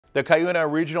The Cuyuna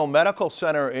Regional Medical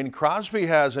Center in Crosby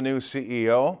has a new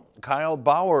CEO. Kyle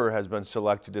Bauer has been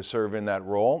selected to serve in that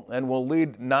role and will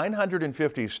lead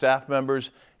 950 staff members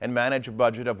and manage a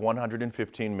budget of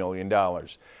 $115 million.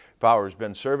 Bauer has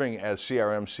been serving as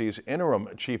CRMC's interim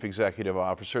chief executive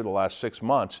officer the last 6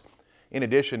 months, in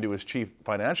addition to his chief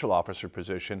financial officer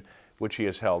position, which he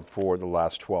has held for the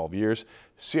last 12 years.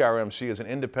 CRMC is an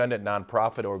independent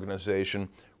nonprofit organization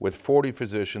with 40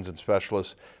 physicians and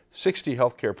specialists, 60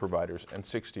 healthcare providers, and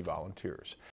 60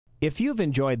 volunteers. If you've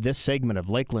enjoyed this segment of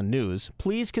Lakeland News,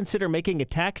 please consider making a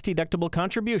tax-deductible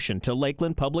contribution to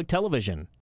Lakeland Public Television.